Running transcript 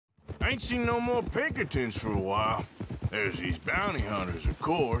Ain't seen no more Pinkertons for a while. There's these bounty hunters, of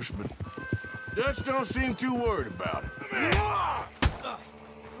course, but Dutch don't seem too worried about it.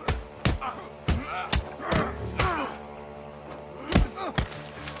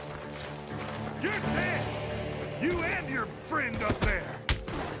 You're dead! You and your friend up there!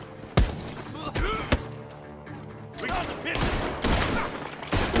 We got the pit!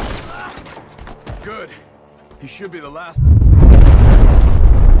 Good. He should be the last.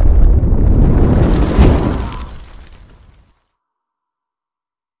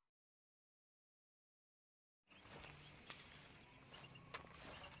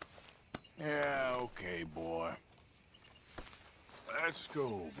 Yeah, okay, boy. Let's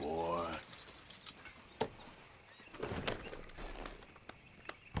go, boy.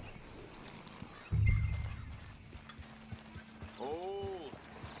 Hold.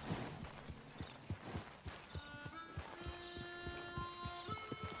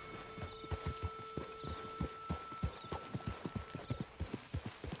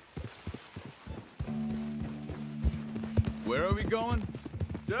 Where are we going?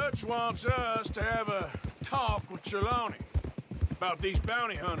 Dutch wants us to have a talk with Trelawney about these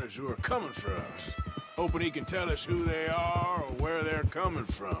bounty hunters who are coming for us. Hoping he can tell us who they are or where they're coming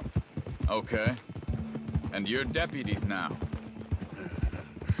from. Okay. And you're deputies now.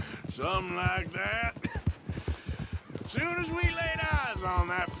 Something like that. Soon as we laid eyes on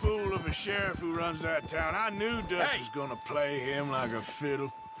that fool of a sheriff who runs that town, I knew Dutch was gonna play him like a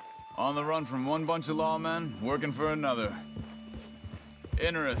fiddle. On the run from one bunch of lawmen, working for another.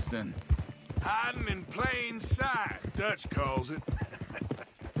 Interesting. Hiding in plain sight, Dutch calls it.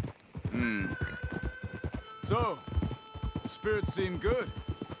 So, spirits seem good.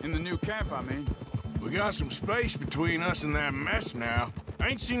 In the new camp, I mean. We got some space between us and that mess now.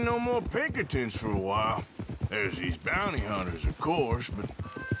 Ain't seen no more Pinkertons for a while. There's these bounty hunters, of course, but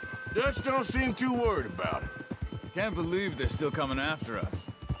Dutch don't seem too worried about it. Can't believe they're still coming after us.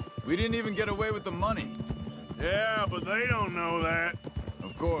 We didn't even get away with the money. Yeah, but they don't know that.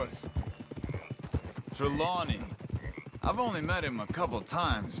 Of course. Trelawney. I've only met him a couple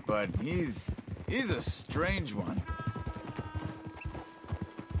times, but he's a strange one.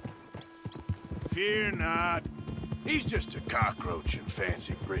 Fear not. He's just a cockroach in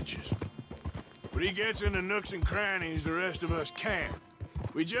fancy britches. But he gets into nooks and crannies the rest of us can't.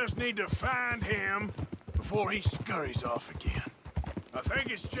 We just need to find him before he scurries off again. I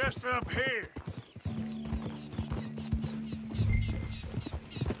think it's just up here.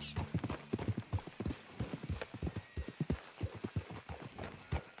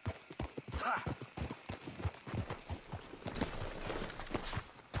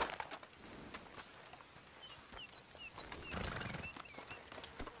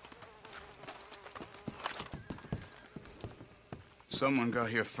 Someone got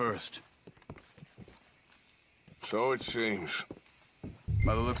here first. So it seems.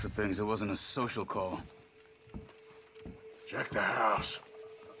 By the looks of things, it wasn't a social call. Check the house.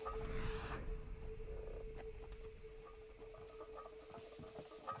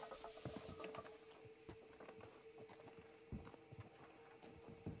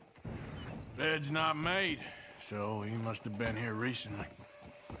 Bed's not made, so he must have been here recently.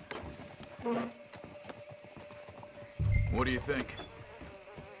 What do you think?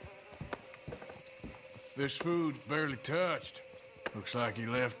 This food's barely touched. Looks like he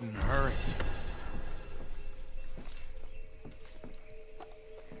left in a hurry.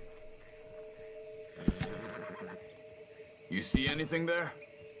 You see anything there?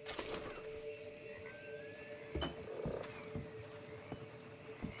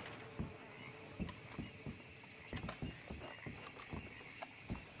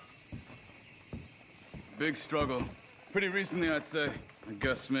 Big struggle. Pretty recently, I'd say. I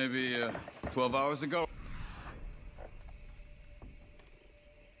guess maybe 12 hours ago.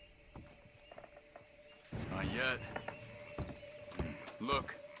 Not yet.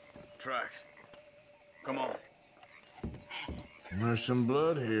 Look. Tracks. Come on. There's some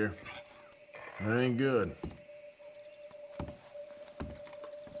blood here. That ain't good.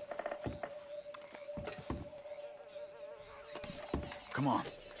 Come on.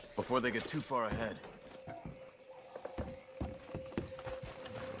 Before they get too far ahead.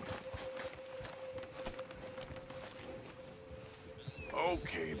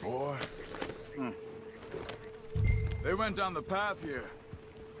 Okay, boy. They went down the path here.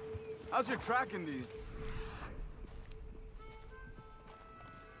 How's your tracking these?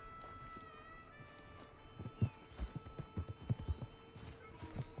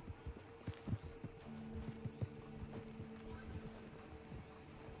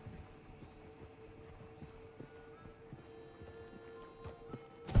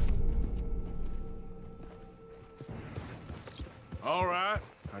 All right,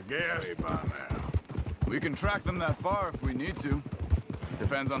 I guess by now. We can track them that far if we need to.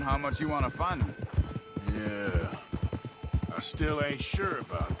 Depends on how much you want to find them. Yeah, I still ain't sure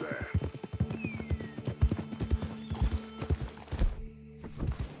about that.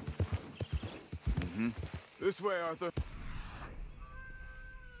 This way, Arthur.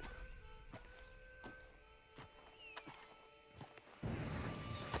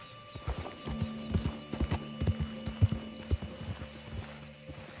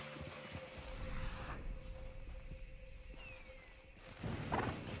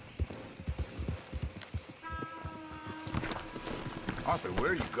 Arthur,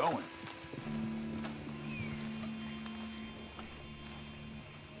 where are you going?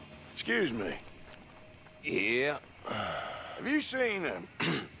 Excuse me. Yeah. Have you seen him?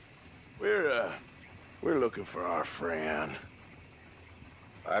 We're looking for our friend.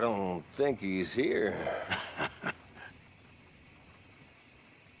 I don't think he's here.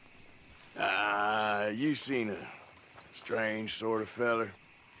 You seen a strange sort of feller?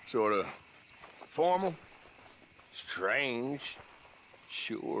 Sort of formal? Strange?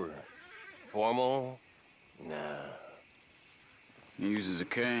 Sure. Formal? Nah. He uses a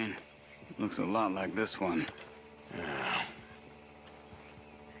cane. Looks a lot like this one. Yeah.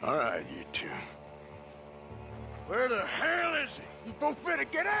 All right, you two. Where the hell is he? You both better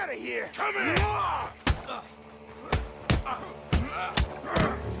get out of here! Come here!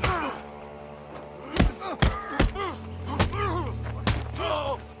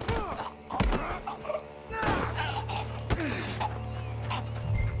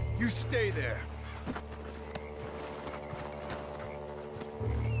 You stay there.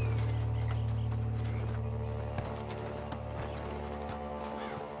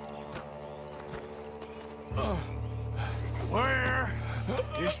 Where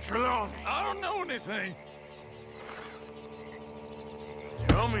is Trelawney? I don't know anything.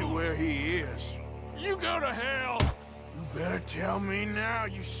 Tell me where he is. You go to hell. You better tell me now,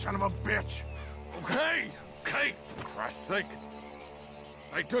 you son of a bitch. Okay, okay, for Christ's sake.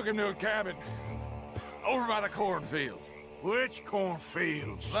 They took him to a cabin over by the cornfields. Which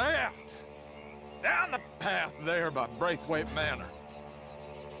cornfields? Left. Down the path there by Braithwaite Manor.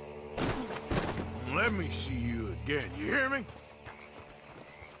 Let me see you again, you hear me?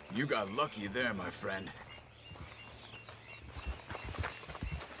 You got lucky there, my friend.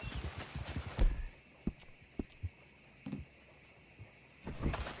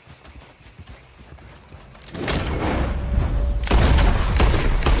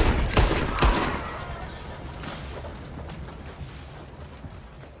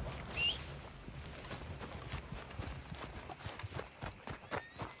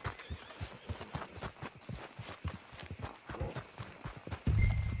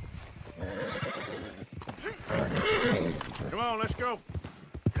 Come on, let's go.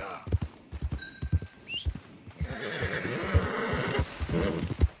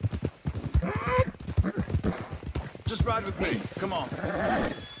 Just ride with me. Come on.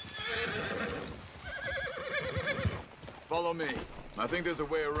 Follow me. I think there's a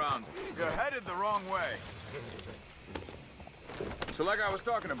way around. You're headed the wrong way. So like I was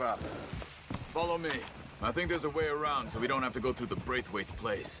talking about, follow me. I think there's a way around so we don't have to go through the Braithwaite's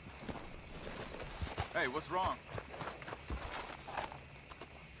place. Hey, what's wrong?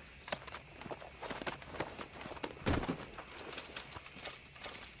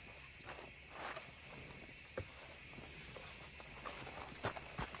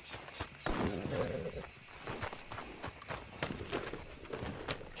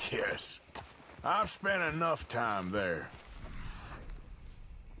 Yes. I've spent enough time there.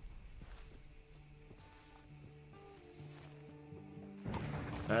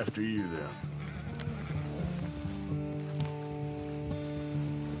 After you, then.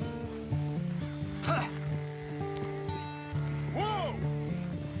 Whoa!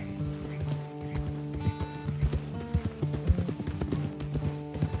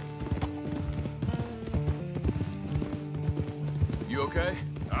 You okay?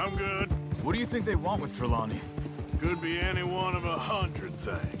 I'm good. What do you think they want with Trelawney? Could be any one of 100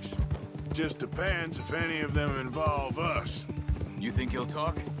 things. Just depends if any of them involve us. You think he'll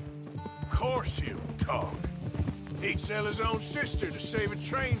talk? Of course he'll talk. He'd sell his own sister to save a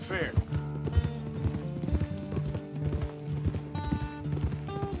train fare.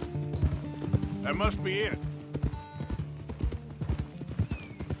 That must be it.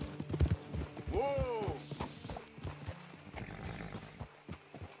 Whoa!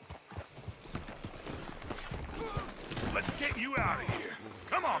 Let's get you out of here.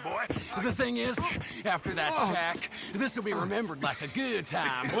 Come on, boy. The thing is, after that shack, this will be remembered like a good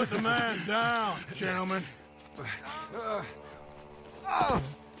time. Put the man down, gentlemen.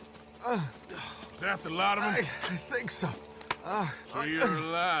 Is that the lot of them? I think so. So you're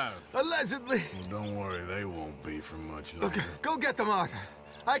alive. Allegedly. Well, don't worry, they won't be for much longer. Look, go get them, Arthur.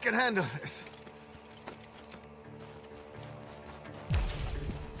 I can handle this.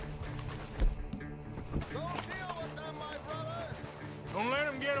 Go deal with them, my brother! Don't let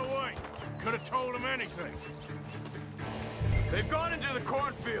them get away. Could have told them anything. They've gone into the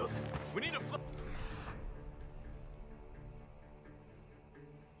cornfields. We need to...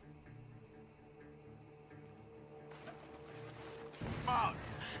 Out.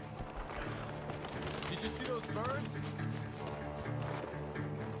 Did you see those birds?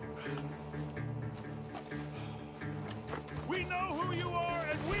 We know who you are,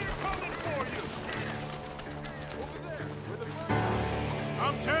 and we're coming for you. Over there, where the birds...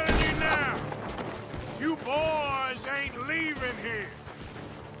 I'm telling you now, you boys ain't leaving here.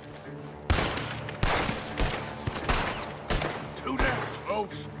 Do that,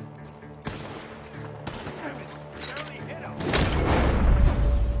 folks.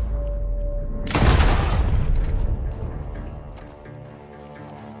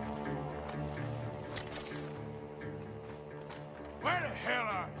 Where the hell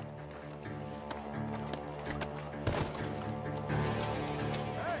are you?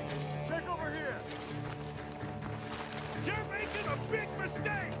 Hey, check over here. You're making a big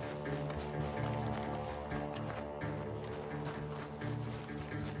mistake!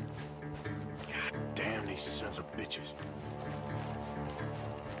 God damn these sons of bitches.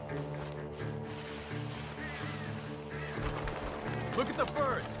 Look at the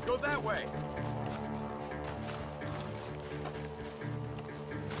birds. Go that way.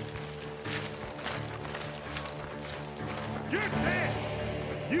 You're dead!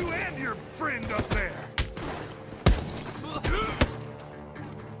 You and your friend up there!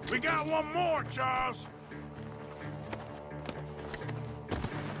 We got one more, Charles!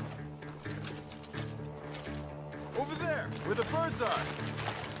 Over there, where the birds are.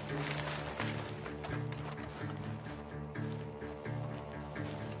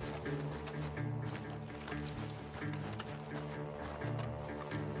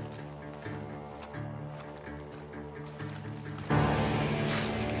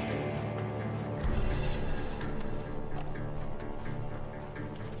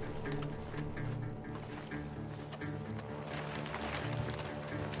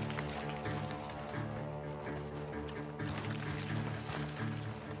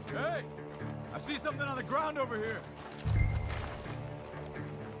 Hey! I see something on the ground over here.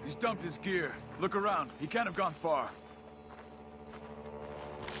 He's dumped his gear. Look around. He can't have gone far.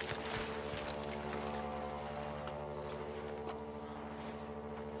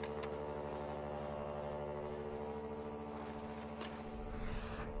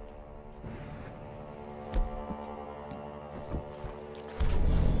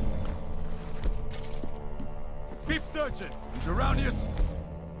 Keep searching. He's around here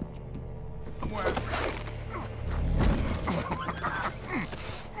somewhere.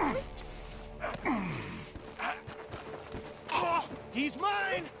 He's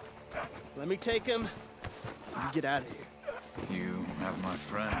mine! Let me take him. You get out of here. You have my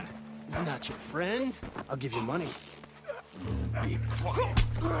friend. He's not your friend. I'll give you money. Be quiet.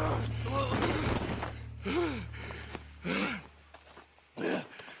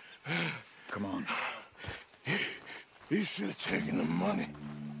 Come on. You should have taken the money.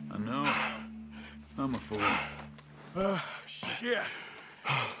 I know. I'm a fool. Shit.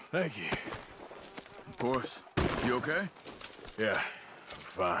 Thank you. Of course. You okay? Yeah, I'm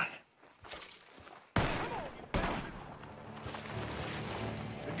fine.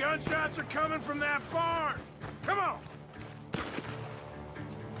 The gunshots are coming from that barn! Come on!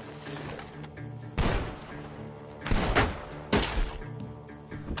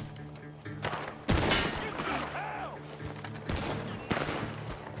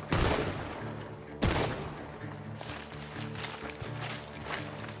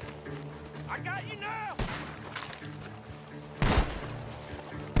 I got you now!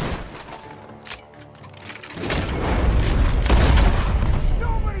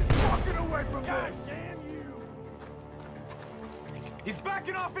 Nobody's walking away from this! Damn you! He's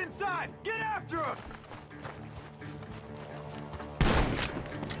backing off inside! Get after him!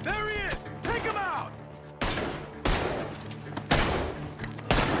 There he is! Take him out!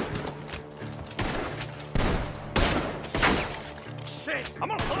 Shit! I'm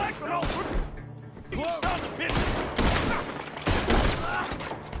gonna collect them all!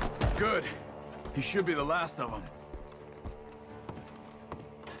 Good. He should be the last of them.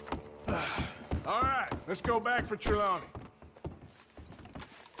 All right, let's go back for Trelawney.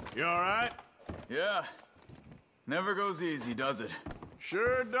 You all right? Yeah. Never goes easy, does it?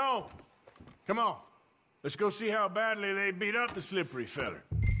 Sure don't. Come on. Let's go see how badly they beat up the slippery feller.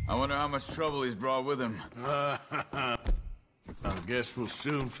 I wonder how much trouble he's brought with him. I guess we'll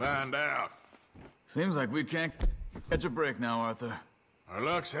soon find out. Seems like we can't catch a break now, Arthur. Our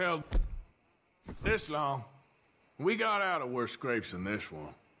luck's held this long. We got out of worse scrapes than this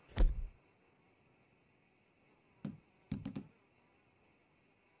one.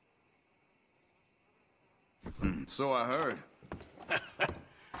 So I heard.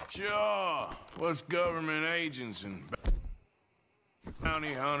 Sure. What's government agents and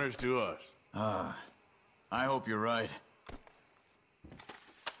bounty hunters to us? I hope you're right.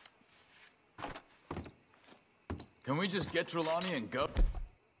 Can we just get Trelawney and go?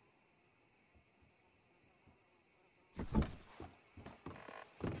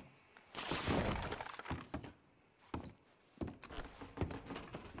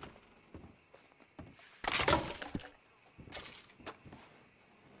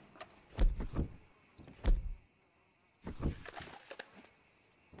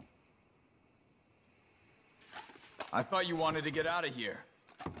 I thought you wanted to get out of here.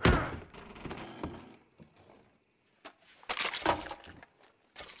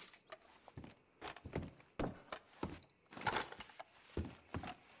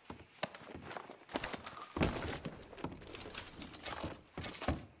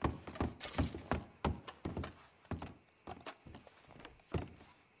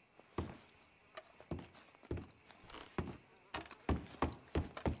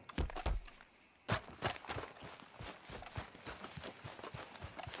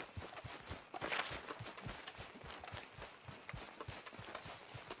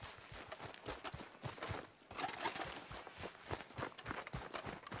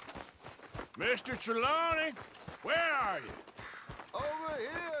 Mr. Trelawney, where are you? Over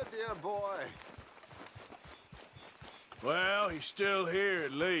here, dear boy. Well, he's still here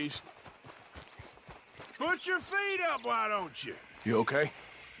at least. Put your feet up, why don't you? You okay?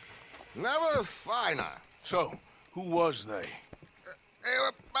 Never finer. So, who was they? They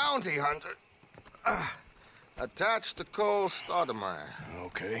were bounty hunter. Attached to Cole Stoudemire.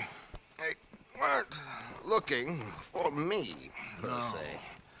 Okay. They weren't looking for me, per se.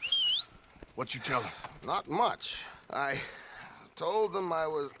 What you tell him? Not much. I told them I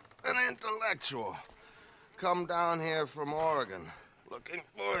was an intellectual. Come down here from Oregon, looking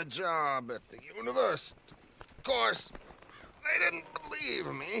for a job at the university. Of course, they didn't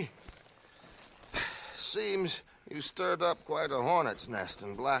believe me. Seems you stirred up quite a hornet's nest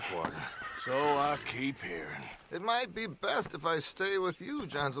in Blackwater. So I keep hearing. It might be best if I stay with you,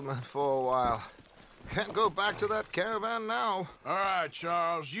 gentlemen, for a while. Can't go back to that caravan now. All right,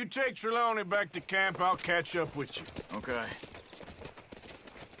 Charles. You take Trelawney back to camp. I'll catch up with you. Okay.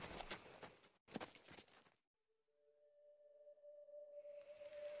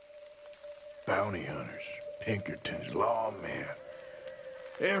 Bounty hunters, Pinkertons, lawmen.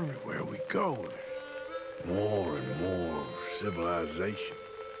 Everywhere we go, there's more and more civilization.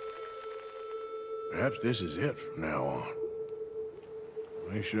 Perhaps this is it from now on.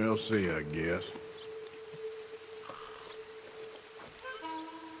 We shall see, I guess.